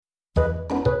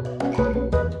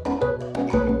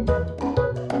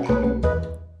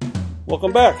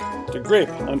Welcome back to Grape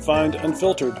Unfined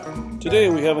Unfiltered. Today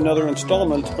we have another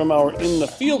installment from our In the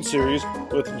Field series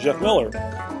with Jeff Miller.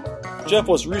 Jeff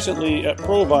was recently at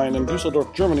ProVine in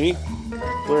Dusseldorf, Germany,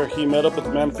 where he met up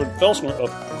with Manfred Felsner of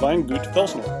Weingut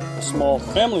Felsner, a small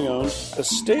family-owned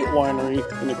estate winery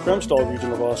in the Kremstal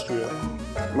region of Austria.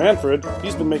 Manfred,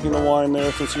 he's been making the wine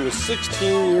there since he was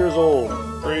 16 years old.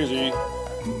 Crazy.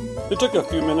 It took a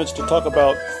few minutes to talk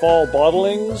about fall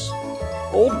bottlings,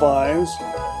 old vines,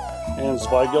 and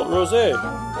Zweigelt Rosé.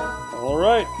 All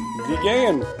right,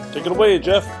 begin. Take it away,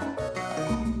 Jeff.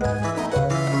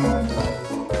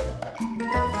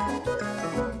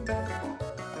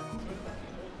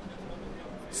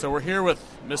 So we're here with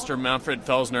Mr. Manfred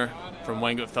Felsner from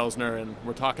Weingut Felsner, and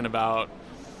we're talking about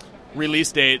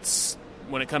release dates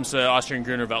when it comes to Austrian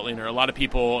Gruner Veltliner. A lot of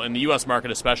people in the U.S. market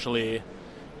especially,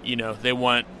 they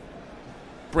want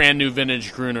brand new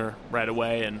vintage Gruner right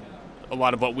away, and a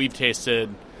lot of what we've tasted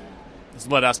has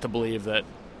led us to believe that,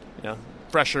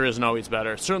 fresher isn't always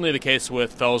better. Certainly the case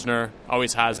with Felsner,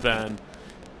 always has been.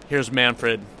 Here's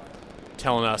Manfred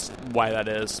telling us why that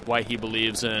is, why he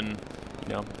believes in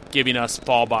giving us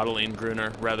fall bottling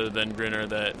Gruner rather than Gruner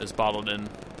that is bottled in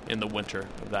the winter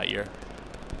of that year.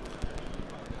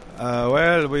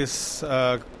 With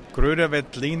Gruner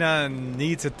Veltliner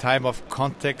needs a time of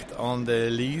contact on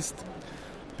the yeast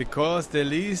because the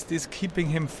yeast is keeping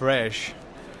him fresh.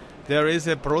 There is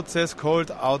a process called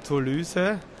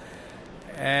autolyse,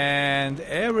 and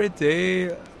every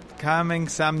day coming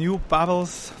some new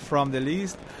bubbles from the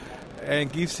yeast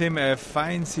and gives him a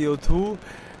fine CO2.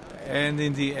 And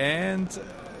in the end,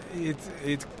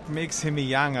 it makes him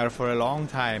younger for a long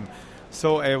time.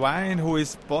 So a wine who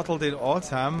is bottled in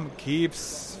autumn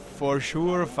keeps for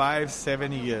sure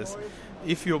 5-7 years.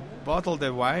 If you bottle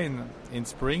the wine in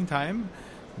springtime,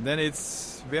 then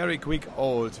it's very quick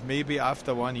old, maybe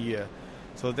after 1 year.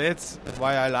 So that's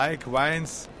why I like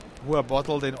wines who are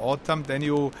bottled in autumn. Then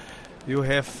you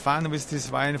have fun with this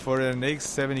wine for the next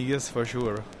 7 years for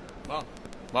sure.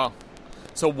 Wow.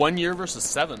 So 1 year versus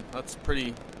 7. That's a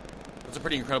pretty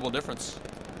incredible difference.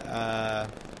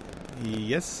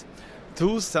 Yes.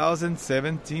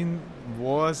 2017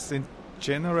 was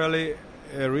generally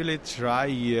a really dry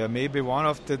year, maybe one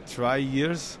of the dry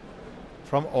years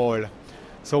from all.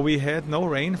 So we had no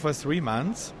rain for 3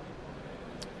 months,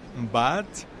 but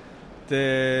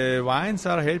the wines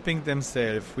are helping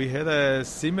themselves. We had a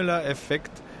similar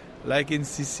effect like in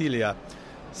Sicilia.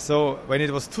 So when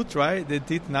it was too dry, they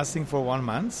did nothing for 1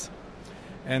 month.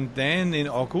 And then in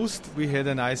August, we had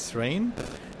a nice rain.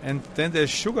 And then the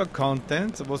sugar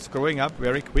content was growing up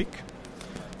very quick.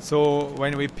 So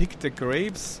when we picked the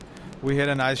grapes, we had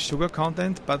a nice sugar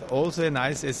content, but also a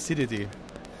nice acidity.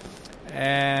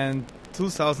 And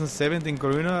 2017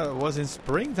 Gruner was in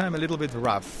springtime a little bit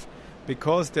rough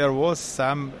because there was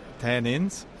some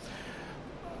tannins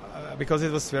because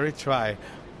it was very dry.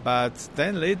 But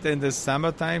then later in the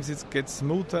summer times it gets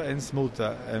smoother and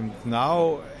smoother, and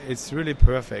now it's really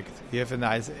perfect. You have a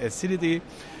nice acidity,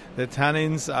 the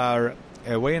tannins are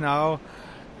away now,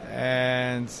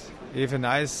 and you have a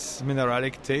nice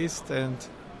mineralic taste, and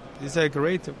it's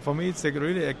for me it's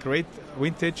really a great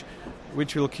vintage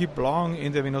which will keep long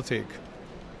in the Vinothek.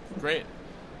 Great.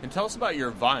 And tell us about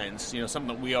your vines, something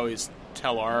that we always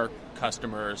tell our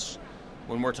customers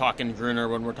when we're talking Gruner,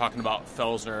 when we're talking about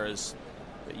Felsner is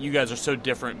you guys are so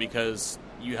different because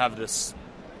you have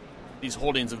these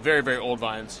holdings of very, very old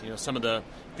vines. If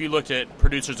you looked at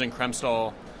producers in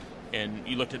Kremstal and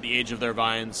you looked at the age of their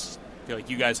vines, I feel like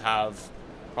you guys have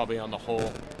probably on the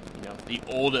whole, the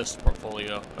oldest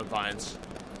portfolio of vines.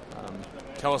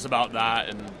 Tell us about that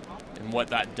and what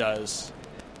that does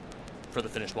for the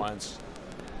finished wines.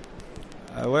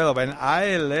 When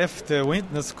I left the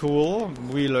Vintner School,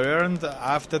 we learned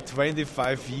after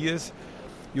 25 years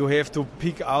you have to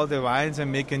pick out the vines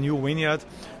and make a new vineyard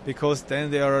because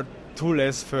then they are too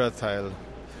less fertile.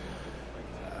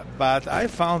 But I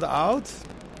found out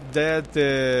that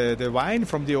the wine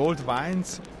from the old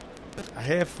vines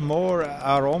have more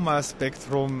aroma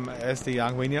spectrum as the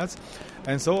young vineyards.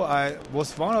 And so I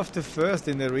was one of the first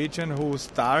in the region who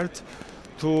start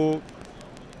to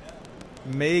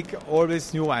make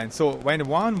always new wine. So when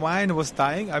one wine was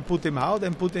dying, I put them out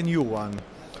and put a new one.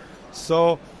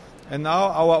 And now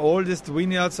our oldest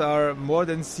vineyards are more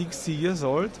than 60 years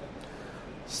old.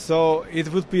 So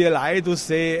it would be a lie to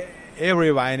say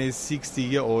every wine is 60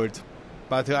 years old.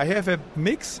 But I have a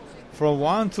mix from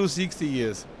 1 to 60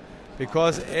 years.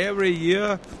 Because every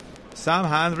year some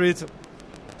hundreds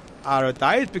are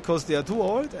died because they are too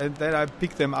old. And then I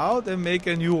pick them out and make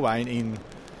a new wine in.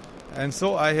 And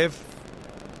so I have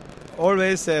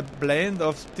always a blend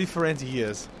of different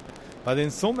years. But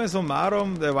in summa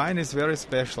summarum, the wine is very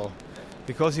special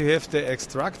because you have the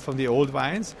extract from the old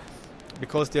wines,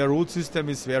 because their root system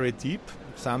is very deep,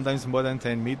 sometimes more than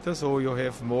 10 meters, so you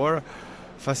have more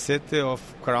facette of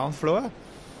ground floor.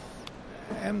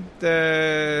 And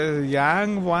the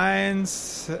young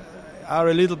wines are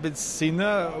a little bit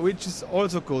thinner, which is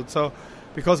also good. So,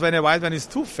 because when a white wine is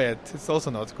too fat, it's also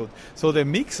not good. So the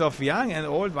mix of young and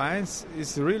old wines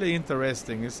is really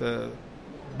interesting. It's a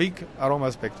big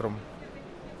aroma spectrum.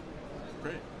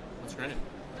 Great, that's great.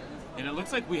 And it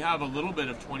looks like we have a little bit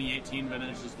of 2018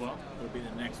 vintage as well. It'll be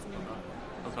the next one.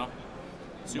 Okay.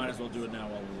 So might as well do it now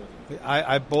while we're looking.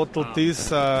 I bottled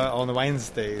this on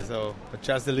Wednesday, so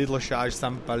just a little charge,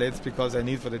 some palettes, because I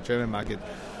need for the German market.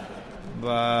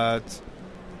 But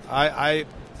I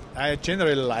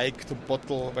generally like to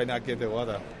bottle when I get the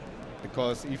order,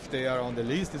 because if they are on the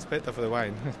list, it's better for the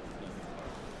wine.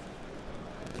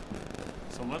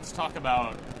 So let's talk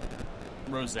about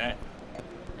rosé.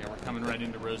 Yeah, we're coming right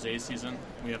into rosé season.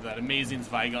 We have that amazing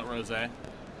Zweigelt rosé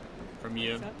from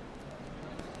you.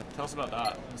 Tell us about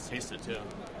that. Let's taste it too.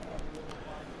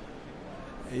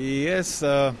 Yes,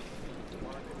 the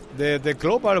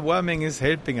global warming is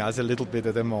helping us a little bit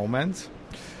at the moment,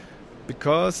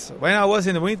 because when I was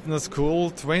in winter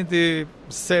school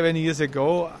 27 years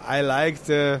ago, I liked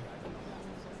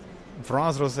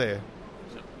France Rosé.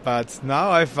 But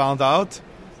now I found out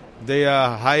they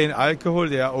are high in alcohol,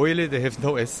 they are oily, they have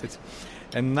no acid.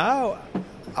 And now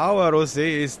our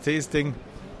rosé is tasting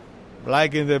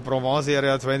like in the Provence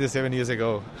area 27 years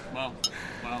ago. Wow.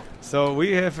 So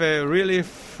we have a really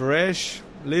fresh,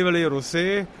 lively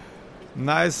rosé,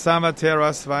 nice summer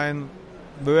terrace wine,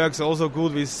 works also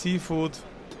good with seafood,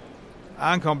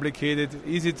 uncomplicated,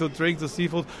 easy to drink the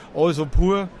seafood, also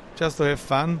poor, just to have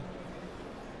fun.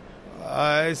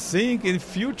 I think in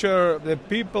future the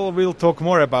people will talk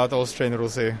more about Austrian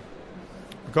rosé,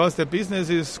 because the business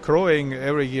is growing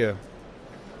every year.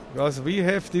 Because we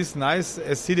have this nice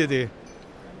acidity,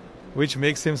 which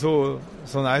makes them so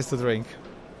nice to drink.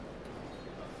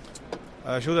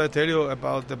 Should I tell you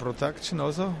about the production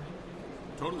also?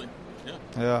 Totally.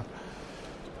 Yeah.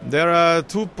 There are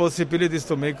two possibilities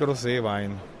to make rosé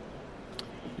wine.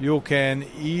 You can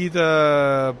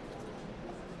either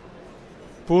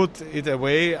put it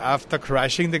away after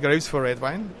crushing the grapes for red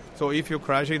wine. So if you're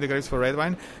crushing the grapes for red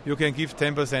wine, you can give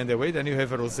 10% away, then you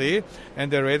have a rosé, and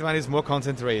the red wine is more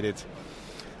concentrated.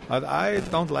 But I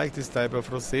don't like this type of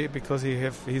rosé because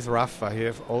he's rougher, he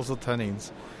have also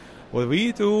tannins. What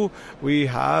we do, we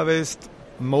harvest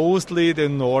mostly the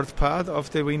north part of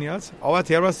the vineyards. Our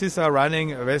terraces are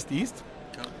running west-east.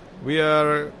 We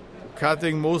are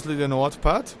cutting mostly the north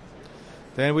part.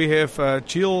 Then we have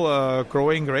chill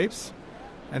growing grapes.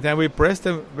 And then we press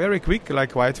them very quick,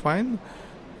 like white wine.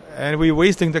 And we're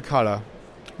wasting the color.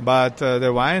 But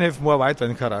the wine have more white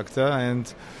wine character.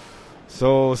 And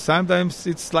so sometimes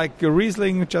it's like a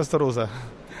Riesling, just a Rosa,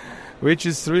 which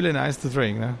is really nice to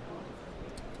drink. No?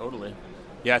 Totally.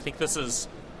 Yeah, I think this is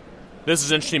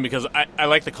interesting because I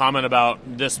like the comment about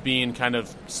this being kind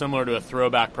of similar to a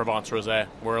throwback Provence rosé,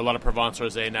 where a lot of Provence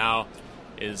rosé now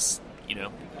is,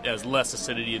 has less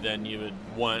acidity than you would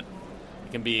want.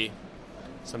 It can be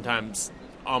sometimes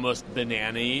almost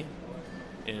banana-y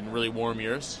in really warm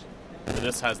years. And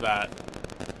this has that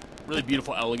really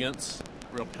beautiful elegance,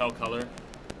 real pale color.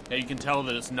 Yeah, you can tell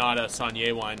that it's not a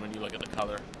Saunier wine when you look at the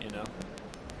color,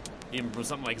 Even from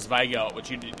something like Zweigelt, which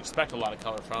you'd expect a lot of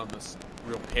color from, this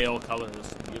real pale color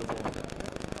is beautiful.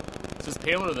 This is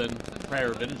paler than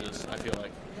prior vintages, I feel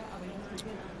like.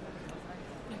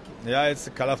 Yeah, it's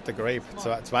the color of the grape.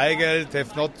 Zweigelt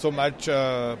have not so much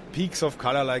peaks of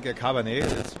color like a Cabernet.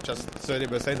 It's just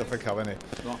 30% of a Cabernet.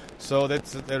 Oh. So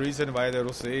that's the reason why the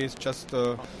rosé is just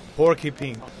porky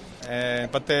pink.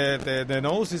 But the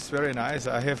nose is very nice.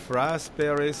 I have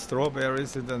raspberries,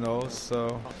 strawberries in the nose,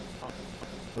 so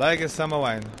like a summer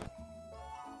wine.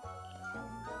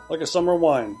 Like a summer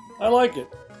wine. I like it.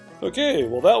 Okay,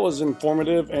 well that was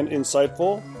informative and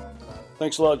insightful.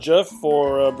 Thanks a lot, Jeff,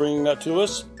 for bringing that to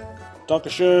us.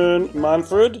 Dankeschön,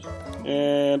 Manfred.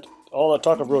 And all that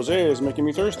talk of rosé is making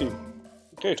me thirsty.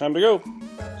 Okay, time to go.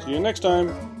 See you next time.